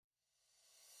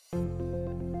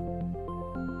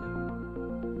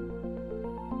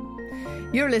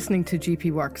You're listening to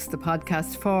GP Works, the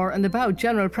podcast for and about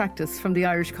general practice from the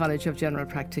Irish College of General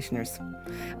Practitioners.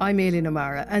 I'm Aileen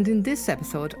O'Mara, and in this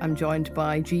episode I'm joined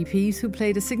by GPs who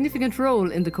played a significant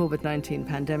role in the COVID-19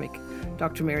 pandemic.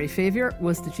 Dr. Mary Favier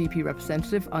was the GP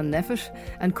representative on NPHET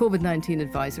and COVID-19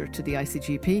 advisor to the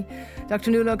ICGP.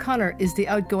 Dr. Nuala O'Connor is the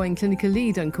outgoing clinical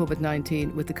lead on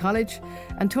COVID-19 with the college,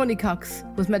 and Tony Cox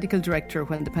was medical director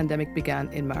when the pandemic began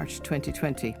in March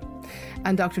 2020.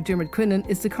 And Dr. Diarmuid Quinlan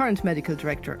is the current medical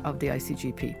director of the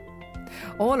ICGP.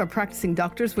 All are practicing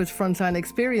doctors with frontline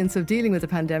experience of dealing with the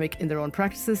pandemic in their own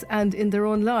practices and in their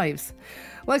own lives.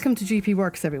 Welcome to GP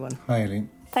Works, everyone. Hi, Aileen.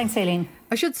 Thanks, Aileen.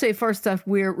 I should say first that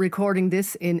we're recording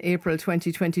this in April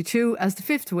 2022 as the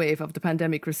fifth wave of the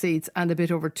pandemic recedes and a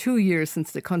bit over 2 years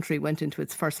since the country went into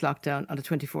its first lockdown on the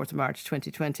 24th of March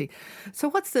 2020. So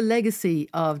what's the legacy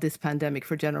of this pandemic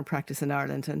for general practice in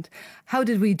Ireland, and how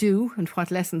did we do and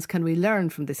what lessons can we learn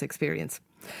from this experience?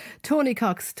 Tony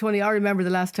Cox. Tony, I remember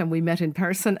the last time we met in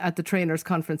person at the Trainers'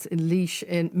 Conference in Laois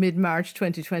in mid-March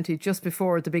 2020, just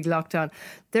before the big lockdown.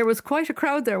 There was quite a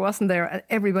crowd there, wasn't there? And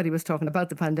everybody was talking about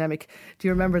the pandemic. Do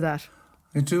you remember that?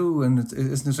 I do, and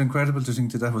isn't it incredible to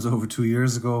think that was over 2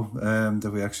 years ago,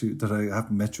 that I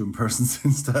haven't met you in person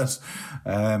since that.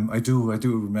 I do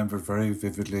remember it very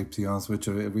vividly, to be honest with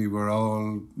you.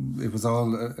 It was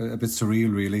all a bit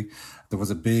surreal, really. There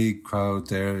was a big crowd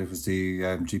there. It was the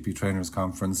GP Trainers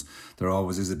Conference. There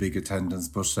always is a big attendance,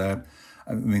 but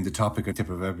I mean, the topic at the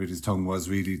tip of everybody's tongue was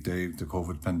really the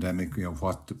COVID pandemic. You know,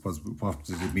 what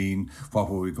did it mean? What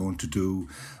were we going to do?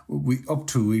 Up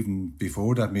to even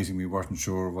before that meeting, we weren't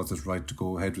sure was it right to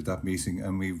go ahead with that meeting,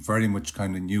 and we very much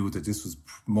kind of knew that this was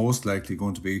most likely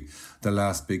going to be the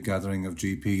last big gathering of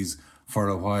GPs for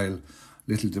a while.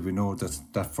 Little did we know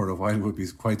that for a while would be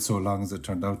quite so long as it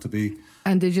turned out to be.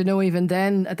 And did you know even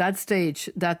then, at that stage,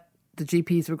 that the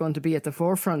GPs were going to be at the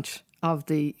forefront of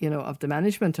the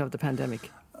management of the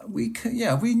pandemic? We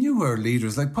knew our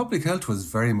leaders. Like, public health was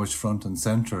very much front and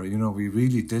centre. You know, we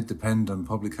really did depend on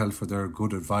public health for their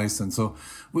good advice, and so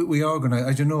we organised.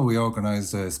 As you know, we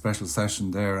organised a special session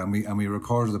there, and we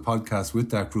recorded a podcast with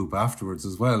that group afterwards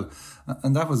as well.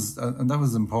 And that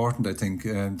was important, I think,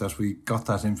 that we got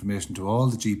that information to all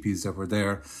the GPs that were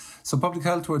there. So public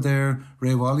health were there.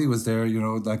 Ray Wally was there, you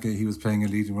know, like he was playing a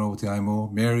leading role with the IMO.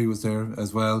 Mary was there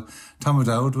as well. Tom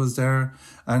O'Dowd was there.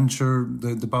 And sure,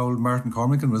 the bold Martin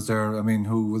Cormican was there, I mean,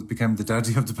 who became the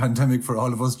daddy of the pandemic for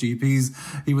all of us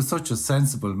GPs. He was such a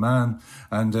sensible man,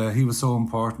 and he was so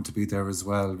important to be there as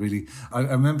well, really. I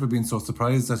remember being so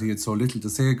surprised that he had so little to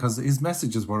say, because his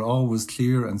messages were always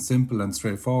clear and simple and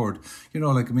straightforward. You know,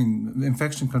 like, I mean,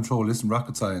 infection control isn't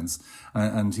rocket science,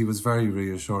 and he was very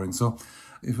reassuring. So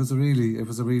it was a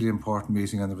really important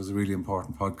meeting, and there was a really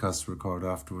important podcast to record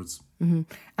afterwards. Mm-hmm.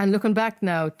 And looking back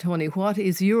now, Tony, what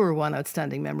is your one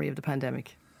outstanding memory of the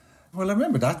pandemic? Well, I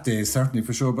remember that day, certainly,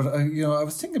 for sure. But, I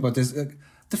was thinking about this.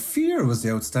 The fear was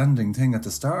the outstanding thing at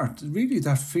the start. Really,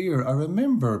 that fear. I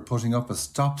remember putting up a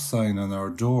stop sign on our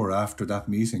door after that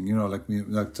meeting, you know, like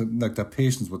that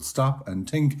patients would stop and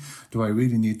think, do I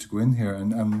really need to go in here?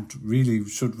 And really,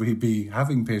 should we be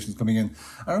having patients coming in?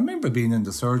 I remember being in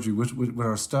the surgery with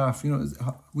our staff. You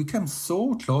know, we came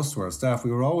so close to our staff.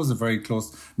 We were always a very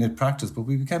close-knit practice, but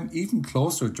we became even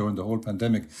closer during the whole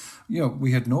pandemic. You know,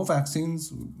 we had no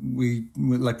vaccines. We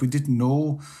didn't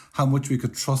know how much we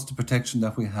could trust the protection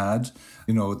that we had.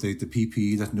 You know, the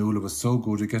PPE that Nuala was so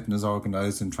good at getting us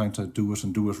organised and trying to do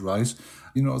it right.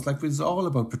 You know, it was all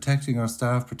about protecting our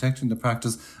staff, protecting the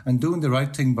practice, and doing the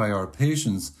right thing by our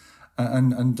patients.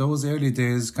 And those early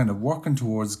days, kind of working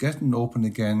towards getting open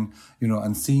again, you know,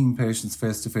 and seeing patients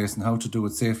face to face and how to do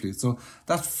it safely. So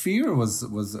that fear was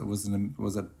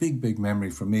a big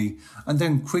memory for me. And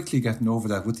then quickly getting over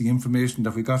that with the information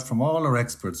that we got from all our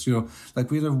experts. You know, like,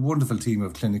 we had a wonderful team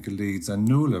of clinical leads, and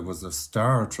Nuala was a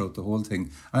star throughout the whole thing.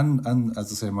 And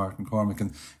as I say, Martin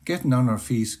Cormican, getting on our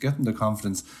feet, getting the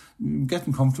confidence,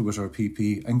 getting comfortable with our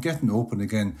PP, and getting open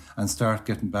again and start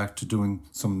getting back to doing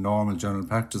some normal general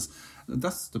practice.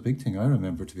 That's the big thing I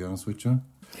remember, to be honest with you.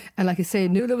 And like I say,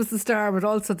 Nuala was the star, but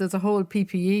also there's a whole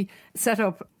PPE set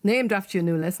up named after you,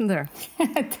 Nuala, isn't there?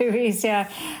 There is, yeah.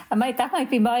 That might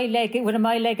be one of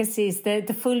my legacies.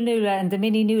 The full Nuala and the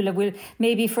mini Nuala will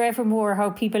maybe forevermore how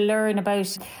people learn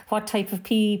about what type of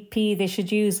PPE they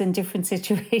should use in different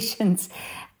situations.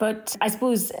 But I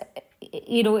suppose,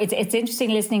 you know, it's interesting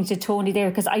listening to Tony there,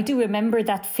 because I do remember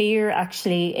that fear,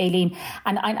 actually, Aileen.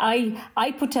 And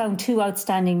I put down two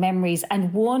outstanding memories,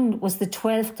 and one was the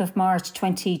 12th of March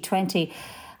 2020,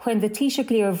 when the Taoiseach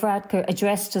Leo Varadkar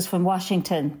addressed us from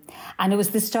Washington. And it was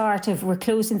the start of, we're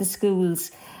closing the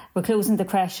schools, we're closing the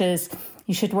creches,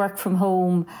 you should work from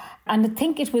home. And I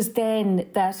think it was then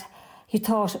that you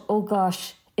thought, oh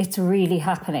gosh, it's really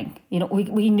happening.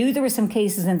 We knew there were some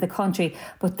cases in the country,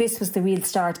 but this was the real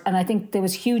start. And I think there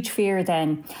was huge fear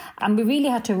then. And we really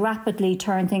had to rapidly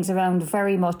turn things around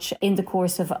very much in the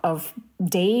course of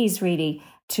days, really,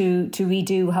 to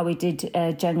redo how we did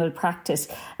general practice.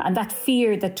 And that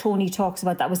fear that Tony talks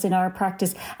about, that was in our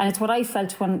practice. And it's what I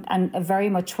felt very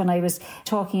much when I was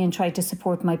talking and tried to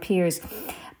support my peers.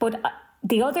 But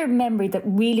the other memory that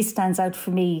really stands out for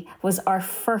me was our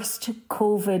first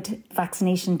COVID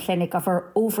vaccination clinic of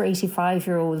our over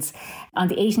 85-year-olds on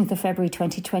the 18th of February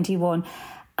 2021.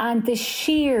 And the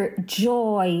sheer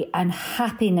joy and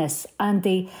happiness and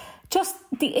the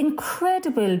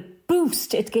incredible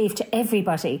boost it gave to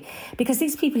everybody, because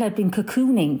these people had been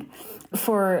cocooning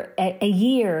for a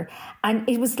year, and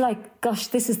it was like, gosh,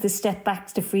 this is the step back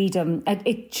to freedom.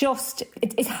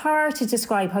 It's hard to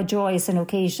describe how joyous an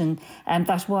occasion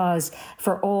that was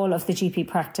for all of the GP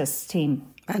practice team.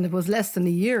 And it was less than a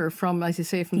year from, as you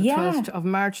say, from the 12th of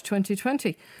March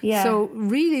 2020. Yeah. So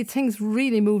really, things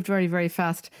really moved very, very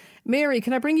fast. Mary,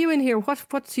 can I bring you in here?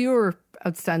 What's your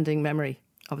outstanding memory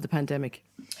of the pandemic?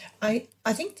 I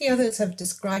think the others have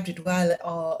described it well.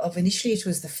 Of initially, it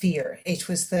was the fear. It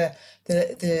was the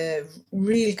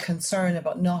real concern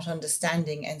about not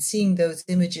understanding and seeing those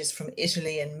images from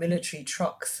Italy and military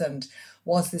trucks, and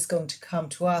was this going to come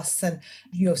to us? And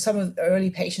some of the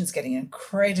early patients getting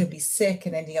incredibly sick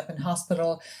and ending up in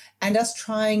hospital, and us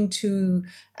trying to,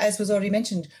 as was already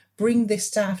mentioned, bring the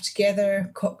staff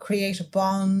together, create a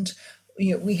bond.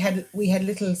 We had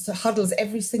little huddles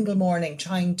every single morning,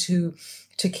 trying to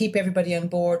keep everybody on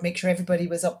board, make sure everybody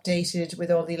was updated with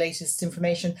all the latest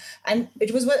information. And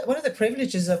it was one of the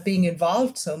privileges of being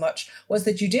involved so much, was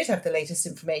that you did have the latest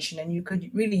information and you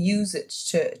could really use it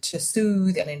to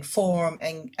soothe and inform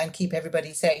and keep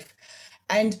everybody safe.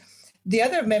 And the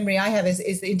other memory I have is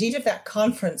indeed of that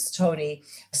conference, Tony,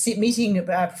 meeting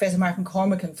Professor Martin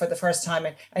Cormacan for the first time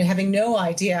and having no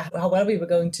idea how well we were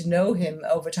going to know him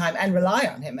over time and rely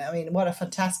on him. I mean, what a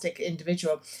fantastic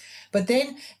individual. But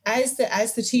then as the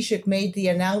Taoiseach made the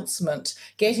announcement,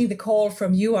 getting the call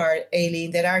from you,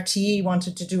 Aileen, that RTE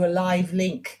wanted to do a live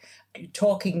link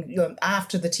talking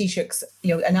after the Taoiseach's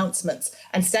announcements,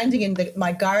 and standing in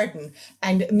my garden,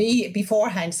 and me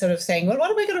beforehand sort of saying, well, what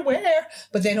am I going to wear?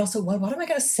 But then also, well, what am I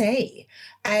going to say?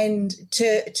 And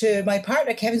to my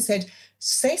partner, Kevin, said,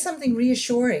 say something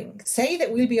reassuring, say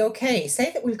that we'll be okay,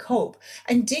 say that we'll cope,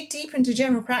 and dig deep into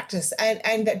general practice,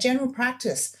 and that general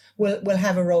practice will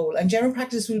have a role, and general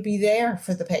practice will be there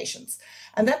for the patients.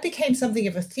 And that became something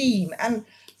of a theme. And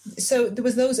so there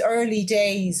was those early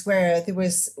days where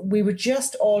we were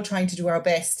just all trying to do our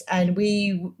best, and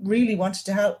we really wanted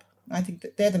to help. I think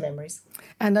that they're the memories.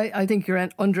 And I think you're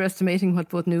underestimating what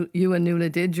both you and Nuala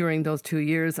did during those 2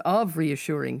 years of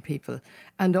reassuring people,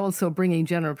 and also bringing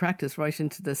general practice right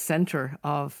into the centre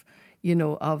of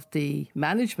the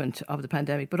management of the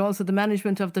pandemic, but also the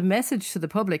management of the message to the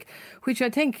public, which I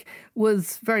think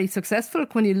was very successful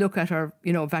when you look at our,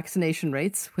 vaccination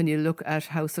rates, when you look at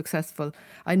how successful.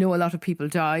 I know a lot of people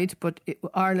died, but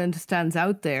Ireland stands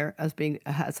out there as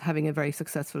having a very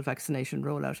successful vaccination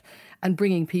rollout and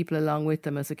bringing people along with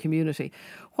them as a community.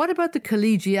 What about the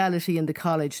collegiality in the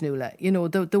college, Nuala?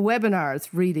 The webinars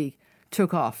really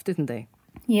took off, didn't they?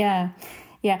 Yeah.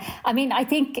 Yeah, I mean, I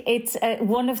think it's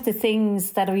one of the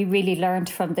things that we really learned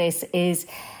from this is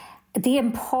the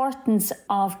importance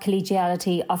of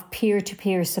collegiality, of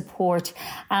peer-to-peer support,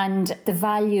 and the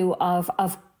value of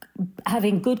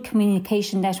having good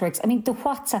communication networks. I mean, the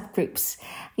WhatsApp groups,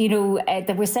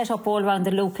 that were set up all around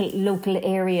the local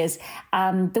areas,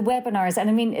 the webinars. And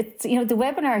I mean, it's, the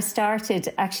webinar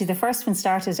started, actually, the first one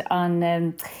started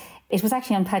on... It was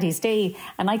actually on Paddy's Day,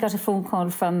 and I got a phone call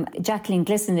from Jacqueline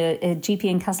Glisson, a GP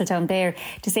in Castletown Bear,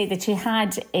 to say that she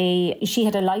had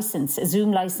a license, a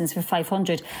Zoom license for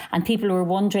 500, and people were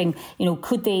wondering,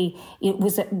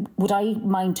 would I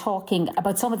mind talking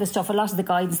about some of the stuff, a lot of the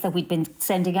guidance that we'd been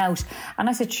sending out? And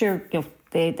I said, sure,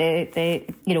 we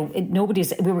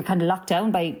were kind of locked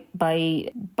down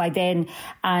by then,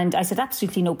 and I said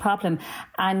absolutely no problem.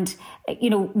 And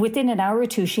within an hour or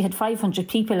two, she had 500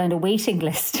 people and a waiting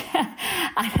list.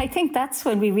 And I think that's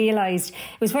when we realised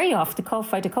it was very off the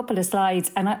cuff. I had a couple of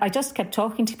slides, and I just kept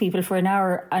talking to people for an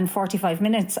hour and 45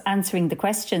 minutes, answering the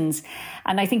questions.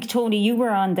 And I think, Tony, you were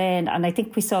on then, and I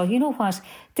think we saw,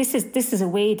 this is a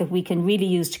way that we can really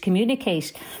use to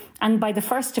communicate. And by the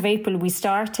 1st of April, we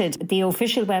started the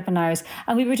official webinars,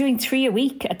 and we were doing 3 a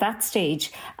week at that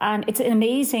stage. And it's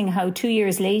amazing how 2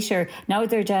 years later, now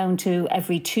they're down to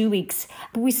every 2 weeks,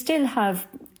 but we still have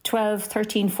 12,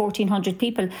 13, 1,400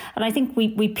 people. And I think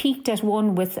we peaked at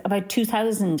one with about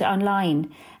 2,000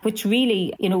 online, which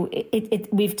really,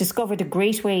 we've discovered a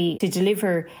great way to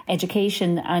deliver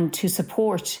education and to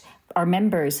support our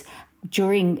members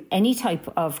during any type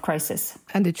of crisis.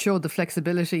 And it showed the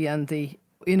flexibility and the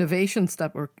innovations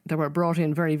that were brought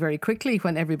in very, very quickly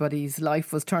when everybody's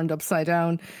life was turned upside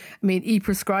down. I mean,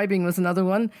 e-prescribing was another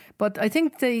one. But I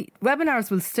think the webinars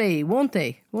will stay, won't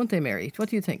they? Won't they, Mary? What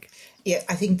do you think? Yeah,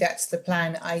 I think that's the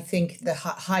plan. I think the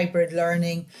hybrid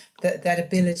learning, that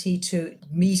ability to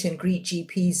meet and greet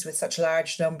GPs with such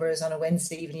large numbers on a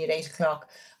Wednesday evening at 8 o'clock,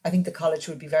 I think the college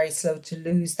would be very slow to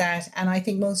lose that. And I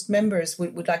think most members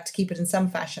would like to keep it in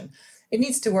some fashion. It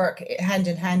needs to work hand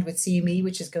in hand with CME,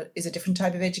 which is a different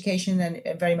type of education and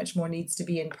very much more needs to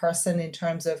be in person in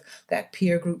terms of that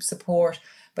peer group support.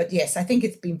 But yes, I think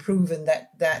it's been proven that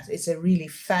it's a really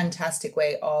fantastic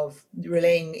way of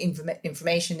relaying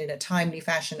information in a timely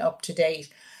fashion, up to date.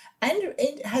 And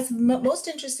it has the most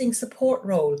interesting support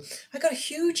role. I got a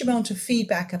huge amount of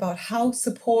feedback about how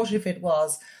supportive it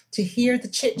was to hear the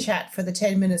chit-chat for the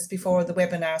 10 minutes before the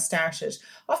webinar started.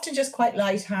 Often just quite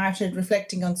light-hearted,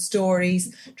 reflecting on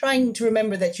stories, trying to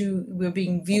remember that you were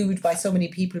being viewed by so many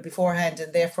people beforehand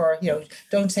and therefore,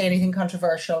 don't say anything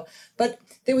controversial. But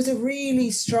there was a really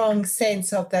strong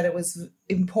sense of that it was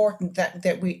important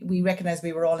that we recognised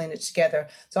we were all in it together.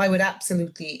 So I would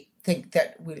absolutely think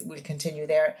that we'll continue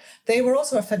there. They were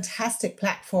also a fantastic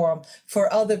platform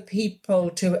for other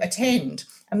people to attend.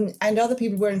 And other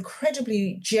people were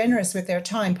incredibly generous with their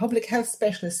time, public health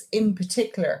specialists in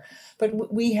particular.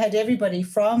 But we had everybody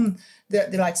from the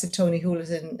likes of Tony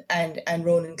Houlihan and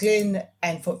Ronan Glynn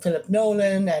and Philip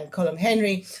Nolan and Colm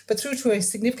Henry, but through to a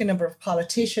significant number of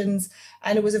politicians.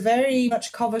 And it was a very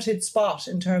much coveted spot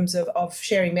in terms of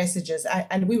sharing messages.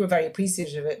 And we were very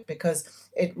appreciative of it because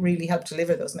it really helped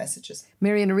deliver those messages.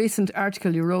 Mary, in a recent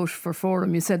article you wrote for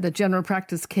Forum, you said that general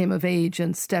practice came of age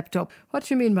and stepped up. What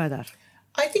do you mean by that?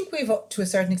 I think we've, to a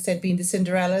certain extent, been the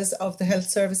Cinderellas of the health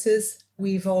services.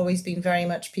 We've always been very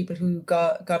much people who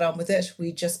got on with it.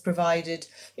 We just provided,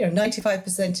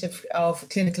 95% of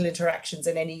clinical interactions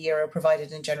in any year are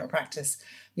provided in general practice.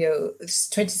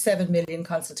 27 million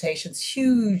consultations,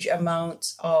 huge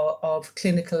amounts of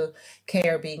clinical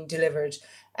care being delivered,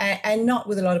 and not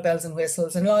with a lot of bells and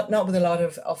whistles and not with a lot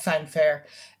of fanfare.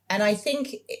 And I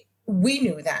think we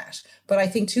knew that, but I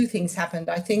think two things happened.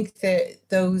 I think that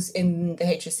those in the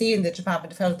HSE and the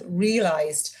Department of Health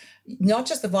realised not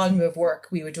just the volume of work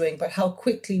we were doing, but how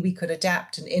quickly we could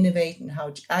adapt and innovate and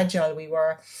how agile we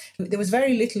were. There was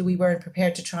very little we weren't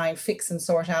prepared to try and fix and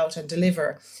sort out and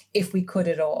deliver if we could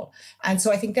at all. And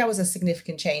so I think that was a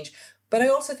significant change. But I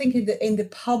also think in the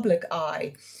public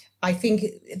eye, I think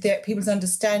that people's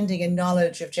understanding and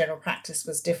knowledge of general practice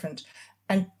was different.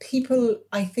 And people,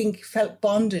 I think, felt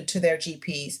bonded to their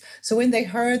GPs. So when they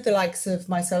heard the likes of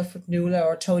myself with Nuala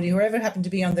or Tony, whoever happened to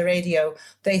be on the radio,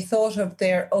 they thought of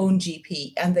their own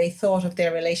GP and they thought of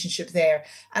their relationship there.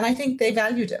 And I think they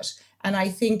valued it. And I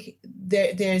think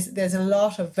there's a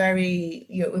lot of very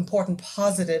important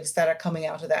positives that are coming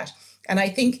out of that. And I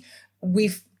think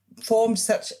we've formed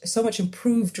so much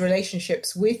improved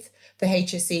relationships with the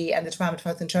HSE and the Department of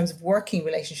Health in terms of working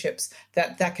relationships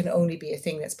that can only be a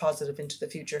thing that's positive into the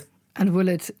future. And will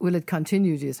it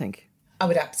continue, do you think? I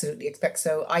would absolutely expect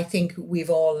so. I think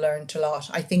we've all learned a lot.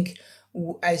 I think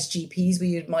as GPs,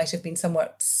 we might have been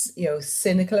somewhat,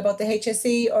 cynical about the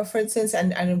HSE, or for instance,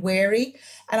 and wary.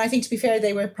 And I think, to be fair,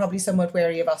 they were probably somewhat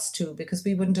wary of us too, because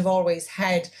we wouldn't have always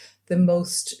had the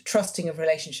most trusting of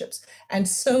relationships. And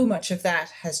so much of that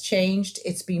has changed.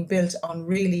 It's been built on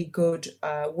really good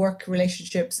work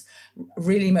relationships,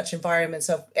 really much environments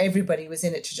of everybody was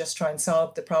in it to just try and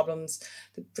solve the problems,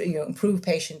 improve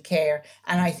patient care.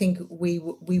 And I think we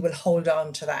will hold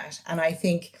on to that. And I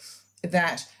think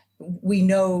that we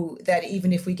know that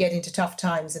even if we get into tough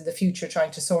times in the future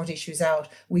trying to sort issues out,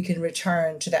 we can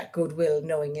return to that goodwill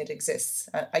knowing it exists.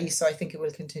 So I think it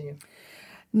will continue.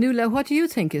 Nuala, what do you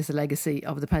think is the legacy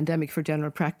of the pandemic for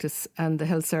general practice and the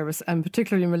health service, and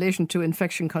particularly in relation to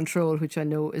infection control, which I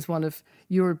know is one of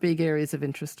your big areas of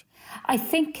interest? I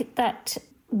think that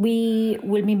we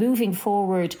will be moving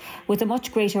forward with a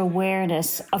much greater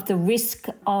awareness of the risk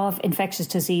of infectious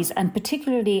disease, and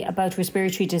particularly about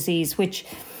respiratory disease, which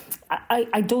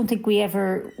I don't think we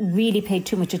ever really paid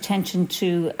too much attention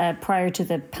to prior to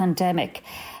the pandemic.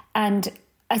 And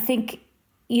I think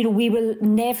we will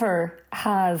never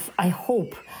have, I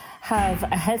hope, have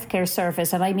a healthcare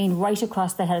service, and I mean right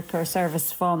across the healthcare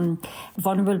service, from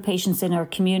vulnerable patients in our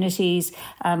communities,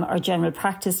 our general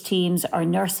practice teams, our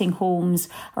nursing homes,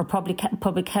 our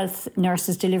public health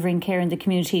nurses delivering care in the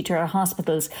community to our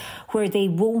hospitals, where they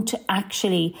won't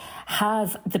actually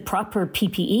have the proper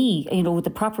PPE, the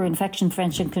proper infection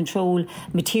prevention control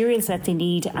materials that they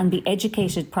need, and be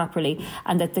educated properly,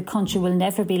 and that the country will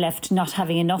never be left not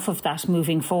having enough of that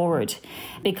moving forward.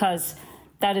 Because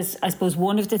that is, I suppose,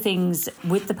 one of the things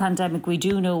with the pandemic. We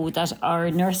do know that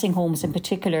our nursing homes in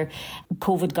particular,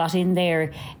 COVID got in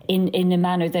there in a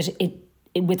manner that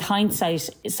with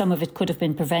hindsight, some of it could have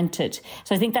been prevented.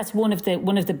 So I think that's one of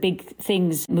the big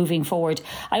things moving forward.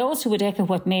 I also would echo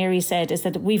what Mary said, is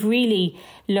that we've really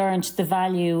learned the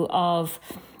value of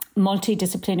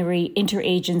multidisciplinary,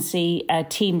 interagency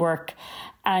teamwork,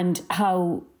 and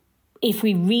how if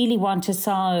we really want to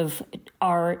solve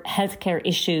our healthcare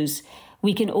issues,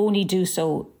 we can only do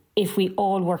so if we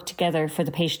all work together for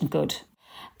the patient good.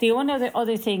 The only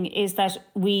other thing is that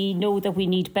we know that we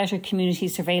need better community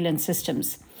surveillance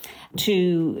systems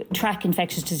to track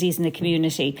infectious disease in the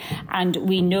community. And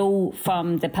we know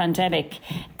from the pandemic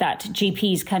that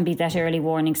GPs can be that early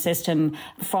warning system,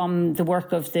 from the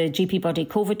work of the GP Body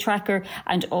COVID tracker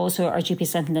and also our GP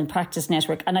Sentinel Practice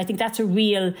Network. And I think that's a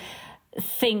real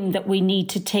thing that we need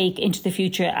to take into the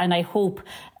future. And I hope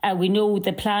we know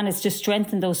the plan is to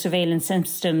strengthen those surveillance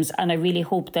systems. And I really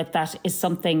hope that that is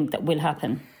something that will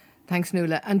happen. Thanks,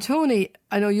 Nuala. And Tony,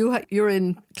 I know you're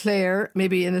in Clare,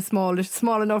 maybe in a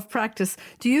small enough practice.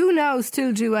 Do you now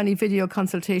still do any video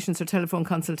consultations or telephone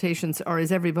consultations, or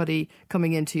is everybody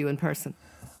coming into you in person?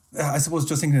 I suppose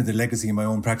just thinking of the legacy in my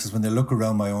own practice, when they look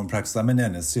around my own practice, I'm in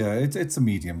Ennis, yeah, it's a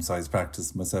medium-sized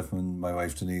practice, myself and my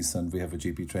wife Denise, and we have a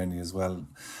GP trainee as well.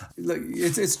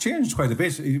 It's changed quite a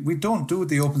bit. We don't do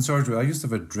the open surgery. I used to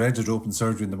have a dreaded open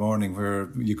surgery in the morning, where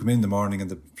you come in the morning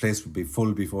and the place would be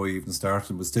full before you even start,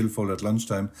 and was still full at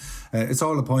lunchtime. It's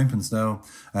all appointments now,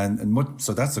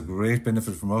 so that's a great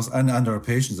benefit from us, and our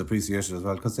patients appreciate it as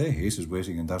well, because they hated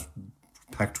waiting in that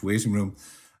packed waiting room.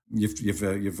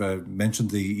 You've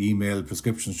mentioned the email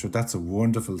prescriptions. Sure, that's a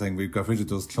wonderful thing. We've got rid of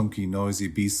those clunky, noisy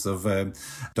beasts of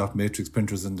dot matrix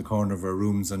printers in the corner of our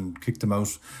rooms and kicked them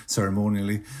out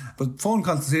ceremonially. But phone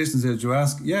consultations, as you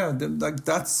ask, yeah,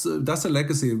 that's a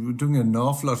legacy. We're doing an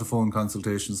awful lot of phone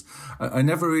consultations. I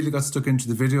never really got stuck into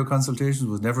the video consultations.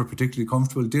 Was never particularly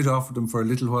comfortable. Did offer them for a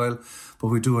little while, but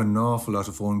we do an awful lot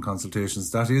of phone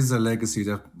consultations. That is a legacy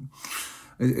that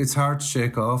it's hard to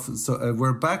shake off. So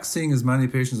we're back seeing as many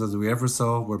patients as we ever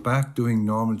saw. We're back doing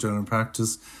normal general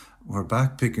practice. We're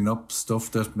back picking up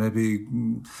stuff that maybe,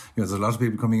 there's a lot of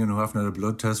people coming in who haven't had a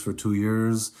blood test for 2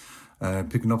 years,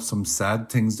 picking up some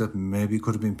sad things that maybe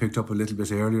could have been picked up a little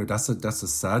bit earlier. That's a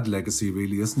sad legacy,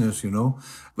 really, isn't it,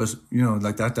 But,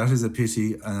 that is a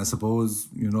pity. And I suppose,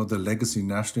 the legacy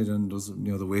nationally, and those,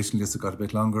 the waiting lists have got a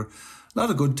bit longer. A lot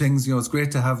of good things. It's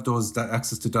great to have those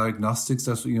access to diagnostics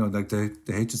that, like the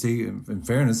HSE, in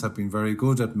fairness, have been very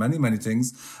good at many, many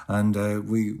things. And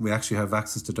we actually have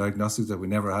access to diagnostics that we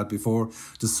never had before.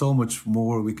 There's so much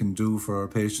more we can do for our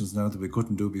patients now that we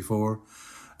couldn't do before.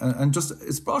 And just,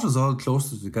 it's brought us all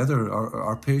closer together.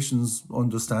 Our patients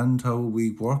understand how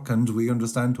we work, and we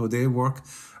understand how they work.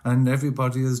 And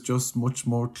everybody is just much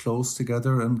more close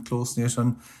together and close-knit.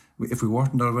 And if we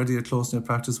weren't already a close-knit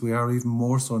practice, we are even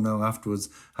more so now afterwards,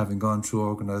 having gone through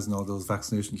organising all those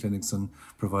vaccination clinics and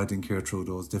providing care through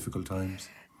those difficult times.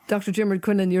 Dr. Diarmuid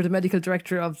Quinlan, you're the medical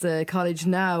director of the college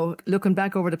now. Looking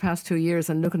back over the past 2 years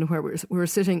and looking at where we're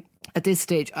sitting at this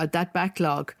stage, that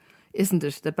backlog, isn't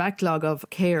it? The backlog of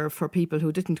care for people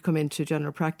who didn't come into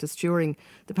general practice during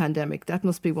the pandemic. That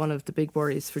must be one of the big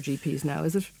worries for GPs now,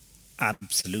 is it?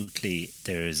 Absolutely.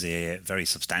 There's a very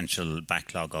substantial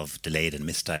backlog of delayed and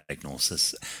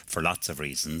misdiagnosis for lots of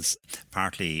reasons,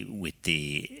 partly with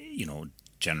the,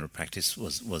 general practice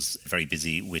was very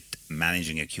busy with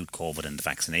managing acute COVID and the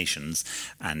vaccinations,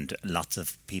 and lots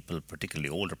of people, particularly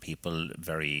older people,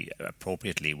 very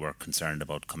appropriately were concerned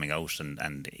about coming out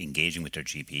and engaging with their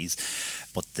GPs.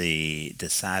 But the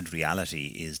sad reality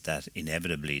is that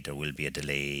inevitably there will be a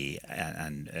delay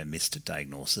and a missed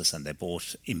diagnosis, and they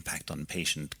both impact on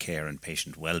patient care and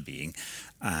patient well-being.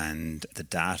 And the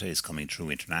data is coming through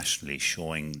internationally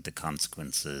showing the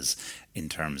consequences in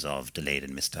terms of delayed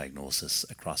and misdiagnosis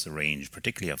across a range,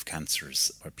 particularly of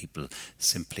cancers, where people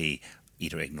simply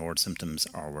either ignored symptoms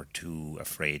or were too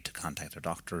afraid to contact their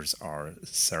doctors, or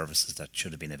services that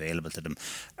should have been available to them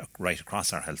right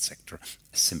across our health sector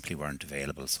simply weren't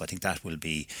available. So I think that will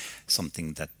be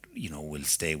something that, will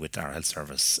stay with our health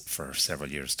service for several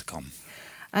years to come.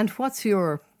 And what's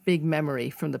your big memory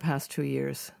from the past 2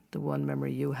 years, the one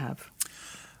memory you have?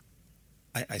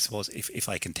 I suppose if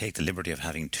I can take the liberty of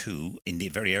having two, in the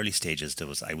very early stages, there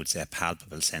was, I would say, a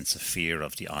palpable sense of fear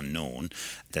of the unknown,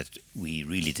 that we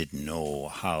really didn't know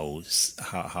how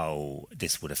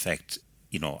this would affect,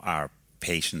 our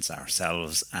patients,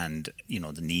 ourselves, and,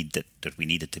 the need that we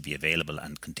needed to be available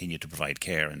and continue to provide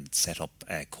care and set up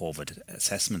COVID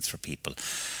assessments for people.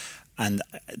 And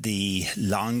the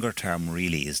longer term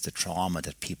really is the trauma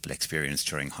that people experience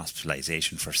during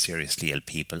hospitalisation for seriously ill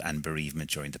people and bereavement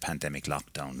during the pandemic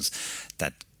lockdowns,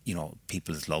 that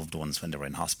people's loved ones when they were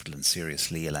in hospital and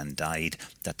seriously ill and died,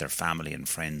 that their family and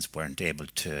friends weren't able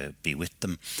to be with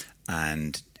them,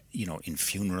 and in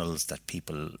funerals that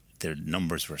their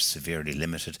numbers were severely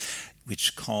limited,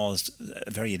 which caused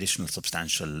a very additional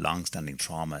substantial long-standing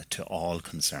trauma to all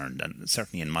concerned. And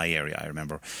certainly in my area, I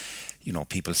remember,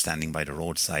 people standing by the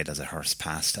roadside as a hearse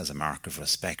passed as a mark of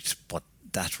respect, but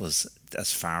that was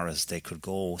as far as they could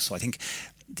go. So I think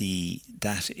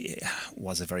that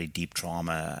was a very deep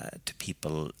trauma to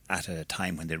people at a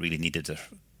time when they really needed the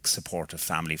support of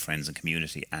family, friends and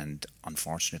community. And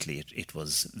unfortunately, it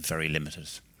was very limited.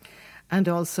 And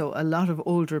also a lot of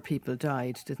older people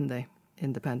died, didn't they,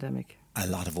 in the pandemic? A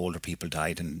lot of older people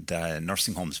died, and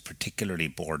nursing homes particularly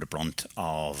bore the brunt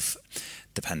of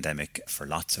the pandemic for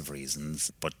lots of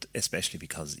reasons, but especially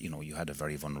because, you had a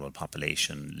very vulnerable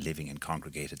population living in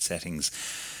congregated settings.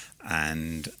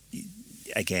 And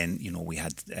again, we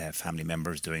had family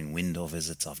members doing window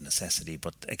visits of necessity,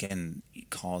 but again,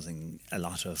 causing a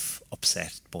lot of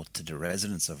upset both to the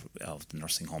residents of the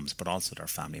nursing homes, but also their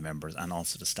family members and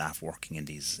also the staff working in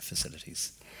these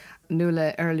facilities.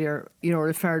 Nuala earlier,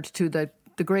 referred to the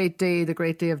great day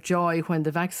of joy when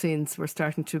the vaccines were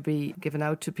starting to be given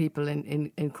out to people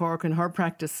in Cork in her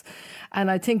practice. And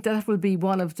I think that will be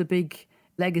one of the big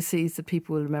legacies that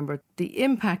people will remember, the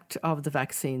impact of the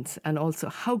vaccines and also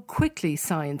how quickly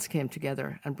science came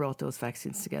together and brought those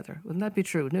vaccines together. Wouldn't that be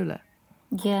true, Nuala?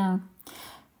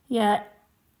 Yeah,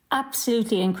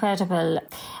 absolutely incredible.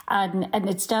 And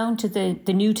it's down to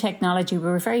the new technology. We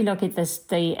were very lucky that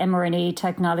the mRNA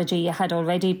technology had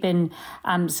already been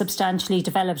substantially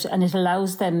developed, and it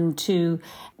allows them to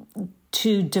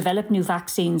develop new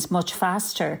vaccines much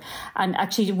faster. And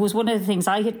actually, it was one of the things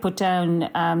I had put down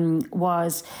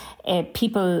was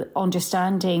people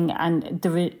understanding and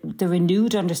the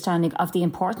renewed understanding of the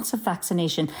importance of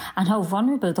vaccination and how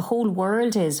vulnerable the whole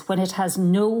world is when it has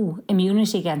no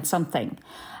immunity against something.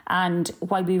 And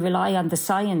while we rely on the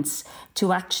science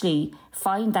to actually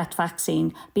find that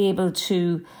vaccine, be able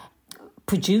to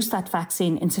produce that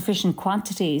vaccine in sufficient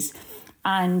quantities,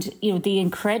 and the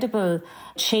incredible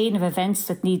chain of events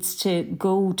that needs to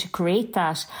go to create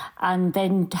that, and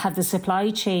then have the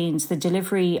supply chains, the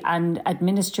delivery and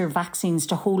administer vaccines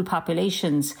to whole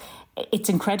populations. It's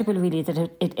incredible really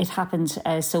that it happens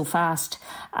so fast.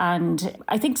 And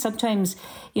I think sometimes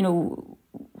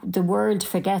the world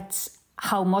forgets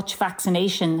how much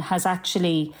vaccination has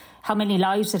actually, how many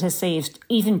lives it has saved,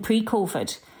 even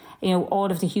pre-COVID.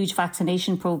 All of the huge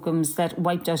vaccination programs that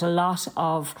wiped out a lot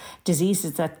of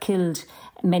diseases that killed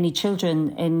many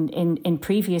children in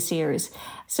previous years.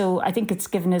 So I think it's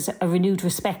given us a renewed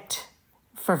respect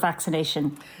for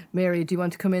vaccination. Mary, do you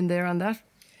want to come in there on that?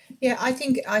 Yeah, I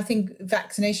think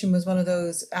vaccination was one of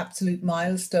those absolute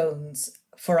milestones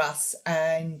for us,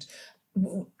 and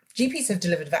GPs have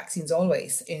delivered vaccines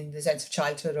always in the sense of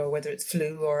childhood, or whether it's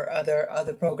flu or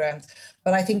other programs.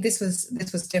 But I think this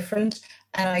was different,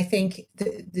 and I think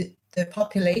the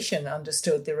population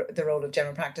understood the role of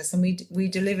general practice, and we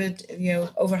delivered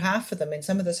over half of them in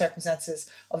some of the circumstances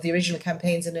of the original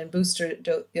campaigns and in booster.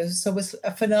 So it was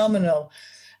a phenomenal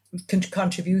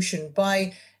contribution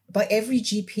by every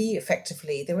GP.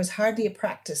 Effectively, there was hardly a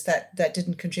practice that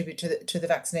didn't contribute to the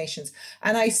vaccinations.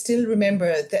 And I still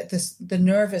remember that the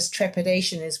nervous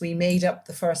trepidation as we made up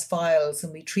the first files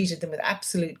and we treated them with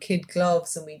absolute kid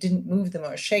gloves, and we didn't move them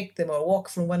or shake them or walk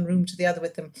from one room to the other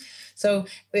with them. So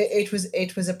it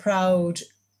was a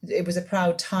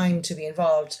proud time to be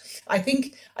involved. I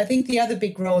think the other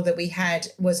big role that we had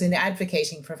was in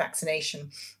advocating for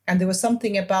vaccination, and there was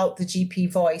something about the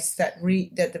GP voice that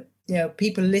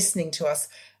people listening to us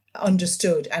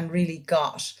understood and really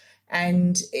got.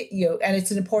 And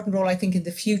it's an important role, I think, in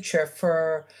the future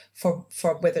for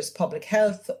whether it's public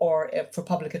health or for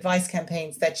public advice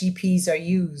campaigns, that GPs are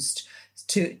used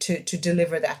to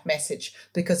deliver that message,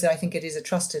 because I think it is a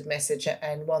trusted message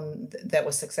and one that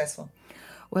was successful.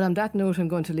 Well, on that note, I'm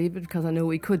going to leave it because I know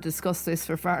we could discuss this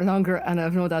for far longer, and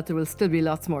I've no doubt there will still be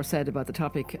lots more said about the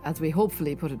topic as we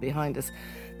hopefully put it behind us.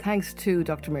 Thanks to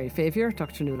Dr. Mary Favier,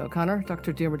 Dr. Nuala O'Connor,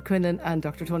 Dr. Diarmuid Quinlan and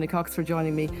Dr. Tony Cox for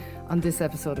joining me on this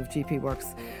episode of GP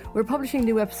Works. We're publishing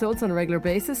new episodes on a regular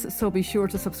basis, so be sure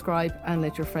to subscribe and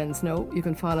let your friends know. You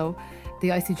can follow the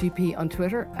ICGP on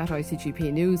Twitter at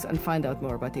ICGP News and find out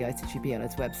more about the ICGP on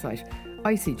its website,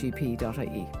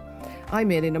 icgp.ie.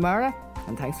 I'm Aileen O'Meara,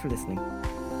 and thanks for listening.